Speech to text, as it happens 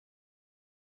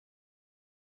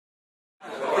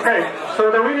Okay,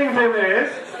 so the winning team is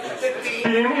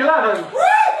Team 11.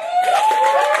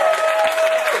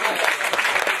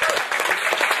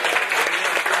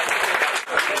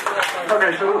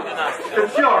 Okay, so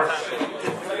it's yours.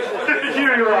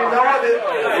 Here you are.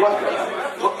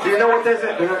 Do you know what there's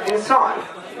inside?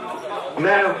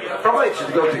 No, probably it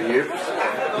should go to you.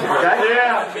 Okay?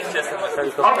 Yeah.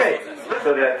 Okay. So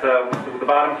that the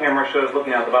bottom camera shows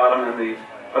looking out the bottom and the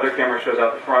other camera shows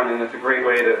out the front, and it's a great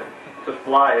way to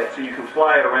fly it. So you can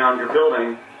fly it around your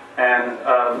building and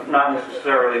not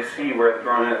necessarily see where the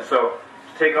drone is. So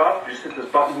to take off, you just hit this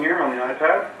button here on the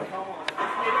iPad,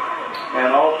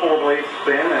 and all four blades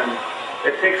spin, and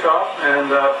it takes off and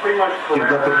pretty much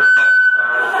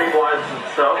stabilizes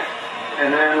itself.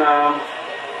 And then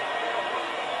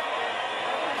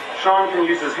Sean can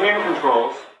use his hand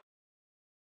controls.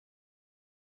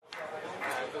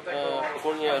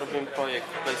 Ogólnie robimy projekt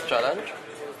Place Challenge.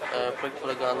 Projekt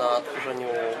polega na tworzeniu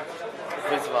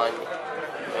wyzwań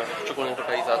w szczególnych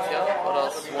lokalizacjach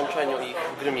oraz łączeniu ich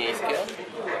w gry miejskie.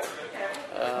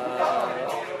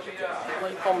 No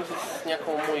i pomysł jest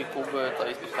niejako mój, Kuby.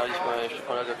 Tutaj spotkaliśmy jeszcze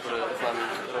kolegę, który z nami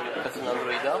robi aplikację na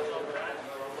Androida.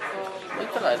 No i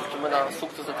tyle. Liczymy na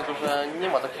sukces, dlatego że nie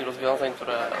ma takich rozwiązań,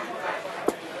 które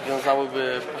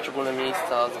wiązałyby poszczególne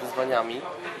miejsca z wyzwaniami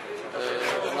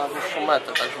na dłuższą metę,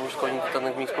 tak żeby użytkownik do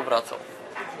danych miejsc powracał.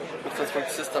 My chcemy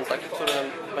stworzyć system taki, który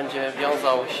będzie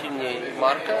wiązał silniej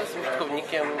markę z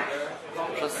użytkownikiem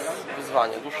przez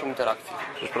wyzwanie, dłuższą interakcję.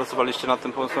 Już pracowaliście nad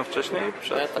tym pomysłem wcześniej?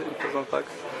 Tak. Tak?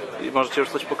 I możecie już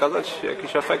coś pokazać?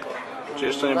 Jakiś efekt? Czy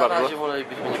jeszcze nie na bardzo? Na razie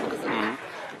wolelibyśmy nie pokazać.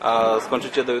 A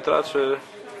skończycie do jutra, czy...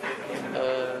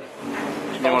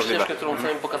 Niemożliwe. Ścieżkę, którą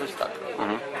chcemy pokazać, tak.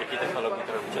 Jakiej technologii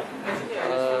to robicie?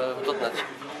 W .NET.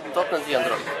 .NET i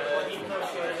Android.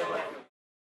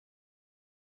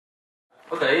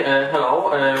 Okay,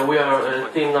 hello. We are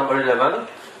team number 11.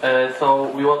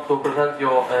 So we want to present you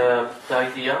the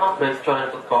idea,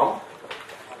 placechallenge.com.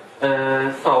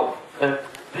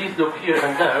 Please look here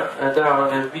and there. There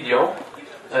are video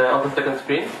on the second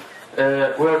screen.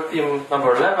 We are team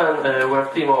number 11. We are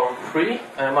team of 3.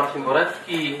 Marcin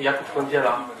Borecki, Jakub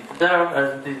Kądziela is there,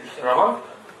 and this is Roman.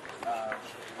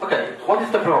 Okay, what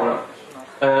is the problem?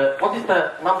 What is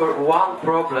the number one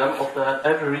problem of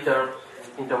every reader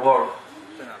in the world?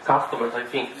 Customers, I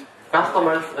think.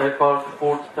 Customers call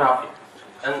food traffic.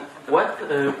 And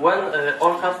when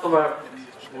all customers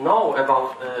know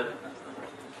about,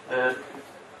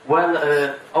 when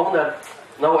owner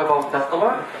know about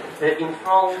customer, in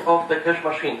front of the cash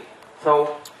machine.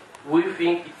 So we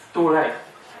think it's too late.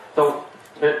 So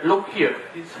look here,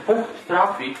 it's food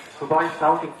traffic to buy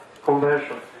something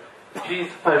conversion. Here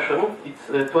is fashion, it's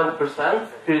 20%,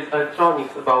 here is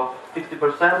electronics about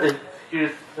 60%, and here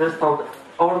is restaurant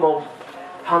almost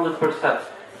 100%.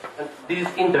 And this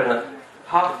is internet,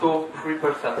 half to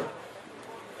 3%.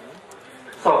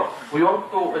 So we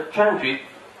want to change it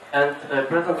and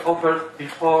present offers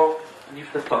before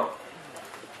leave the store.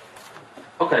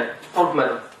 Okay, solve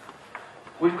method.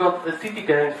 We've got city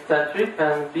games centric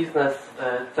and business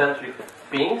centric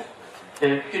things.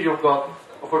 Here you've got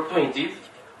opportunities.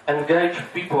 Engage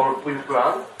people with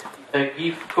grants,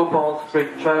 give coupons,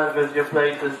 create challenges, your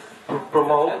places to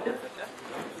promote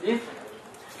this,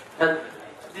 and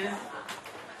this is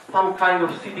some kind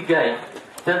of city game.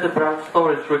 Tell the brand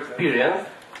story through experience.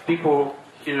 People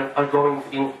here are going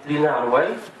in linear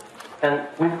way, and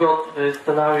we've got a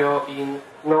scenario in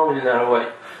non-linear way.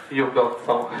 You've got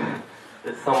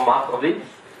some map of it.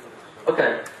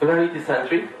 Okay, reality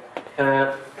centric.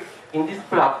 In this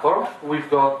platform, we've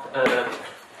got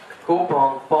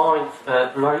coupon, points,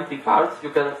 loyalty cards. You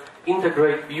can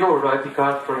integrate your loyalty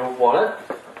cards from your wallet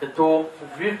to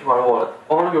virtual wallet.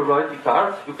 All your loyalty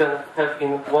cards you can have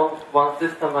in one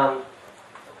system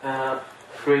and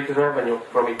create revenue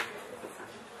from it.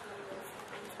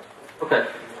 Okay,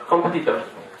 competitors.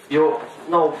 You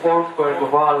know Foursquare,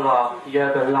 Govala,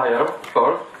 Yelp and Liar, of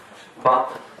course,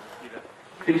 but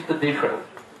here's the difference.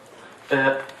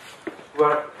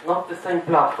 We're not the same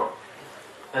platform.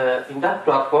 In that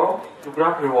platform, you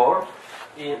grab reward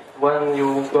when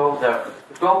you go there.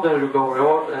 You go there, you go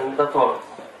reward, and that's all.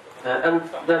 And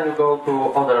then you go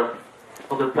to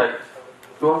other places.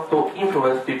 You want to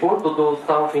influence people to do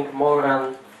something more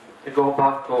and go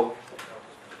back to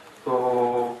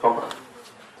company.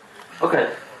 Okay,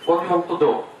 what you want to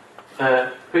do?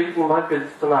 Creating market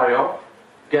scenario,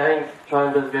 games,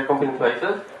 challenges via company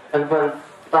places, and when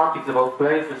statics about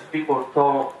places, people,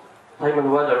 time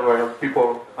and weather where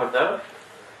people are there,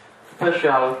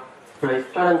 special place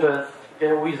challenges,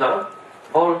 game wizard,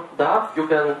 all that you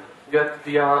can get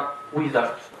via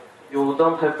wizard. You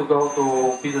don't have to go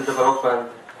to business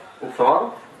development and so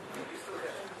on.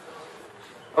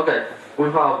 Okay,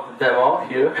 without demo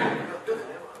here.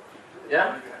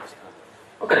 Yeah?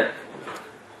 Okay.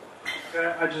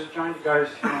 I just joined you guys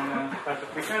on the start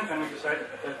of weekend, and we decided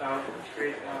that I would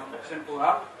create a simple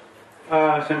app,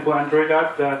 a simple Android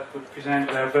app that would present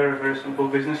a very, very simple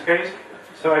business case.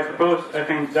 So I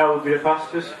think that would be the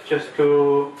fastest, just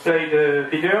to play the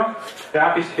video. The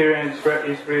app is here and it's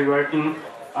really working.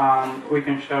 We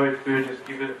can show it, we'll just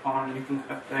give it a phone and you can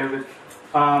play with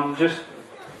it. Just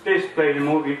please play the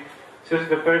movie. So this is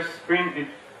the first screen.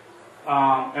 It's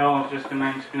almost just the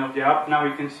main screen of the app. Now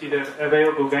we can see the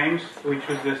available games. We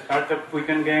choose the startup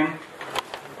weekend game.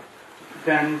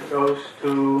 Then goes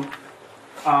to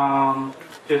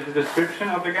just the description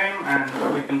of the game,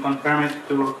 and we can confirm it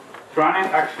to run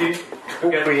it. Actually,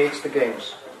 who creates the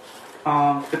games?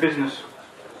 The business,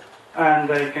 and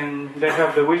they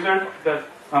have the wizard that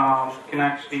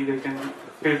they can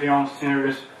build their own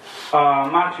scenarios.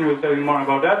 Martin will tell you more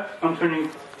about that.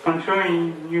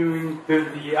 Continuing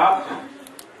with the app,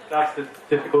 that's the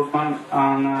difficult one,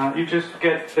 and you just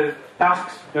get the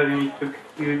tasks that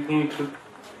you need to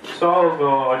solve,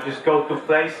 or just go to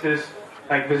places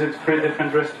like visit 3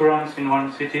 different restaurants in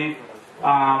one city.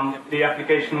 The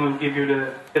application will give you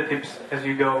the tips as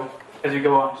you go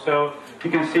on. So you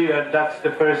can see that that's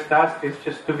the first task. It's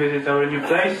just to visit our new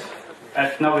place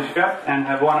at Nowy Świat and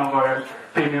have one of our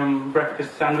premium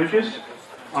breakfast sandwiches.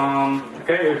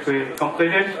 Okay, if we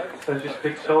complete it, so just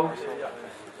click solve.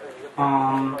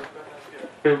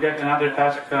 You'll get another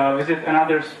task, visit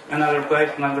another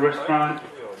place, another restaurant,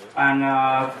 and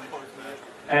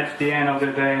at the end of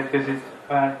the day, visit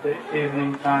the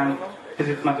evening time,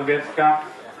 visit Mazowiecka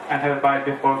and have a bite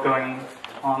before going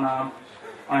on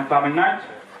a clubbing night.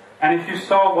 And if you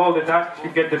solve all the tasks, you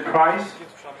get the prize.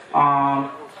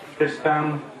 This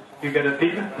time you get a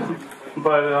tip.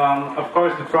 But of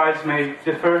course the price may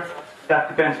differ. That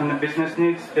depends on the business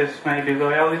needs. This may be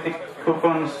loyalty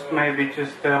coupons, maybe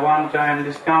just a one-time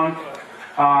discount.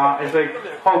 It's like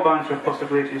a whole bunch of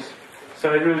possibilities.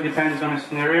 So it really depends on the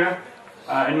scenario.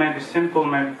 It may be simple,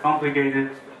 may be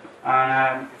complicated.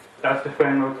 And that's the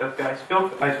framework that guys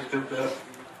built. I just built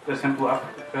the simple app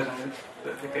to present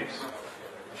the case.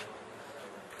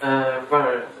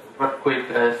 Very quick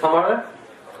summary.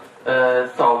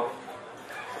 So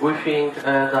we think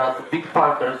that big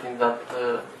partners in that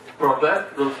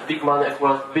project, those big money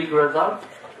equals big results,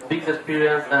 big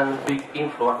experience and big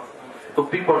influence to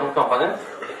people and companies.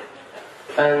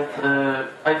 And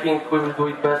I think we will do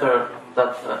it better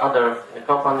than other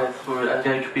companies who will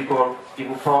engage people,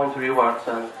 giving points, rewards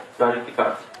and loyalty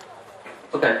cards.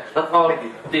 Okay, that's all.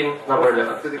 Team number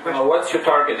 11. What's your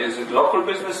target? Is it local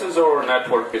businesses or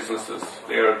network businesses?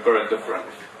 They are very different.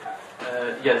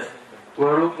 Yes,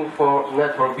 we're looking for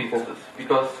network businesses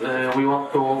because we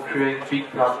want to create big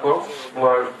platforms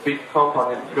where big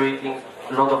companies creating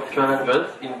a lot of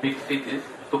challenges in big cities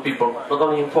to people. Not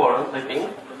only in Poland, I think.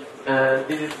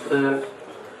 This is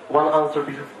one answer,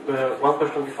 one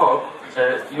question before.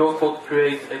 You could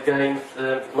create games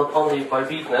not only by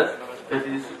business, it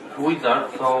is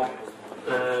wizard, so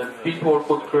people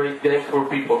could create games for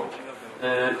people.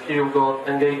 Here you got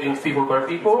engaging people by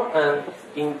people, and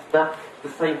in that the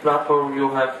same platform you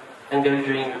have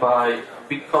engaging by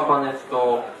big companies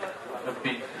to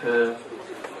big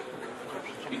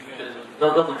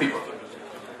lots of people.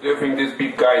 Do you think these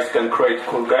big guys can create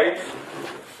cool games?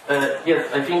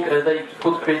 Yes, I think they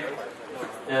could create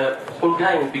cool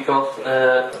games because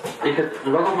they had a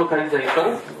lot of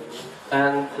localizations,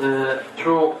 and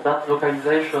through that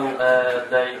localization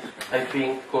they, I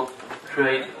think, could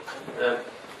create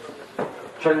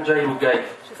challengeable games.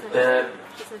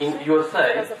 In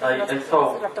USA, I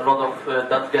saw a lot of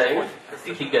that games,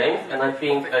 city games, and I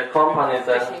think companies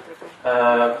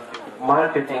and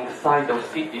marketing side of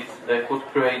cities could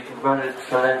create very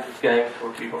challenging games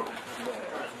for people.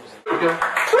 Thank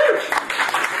you.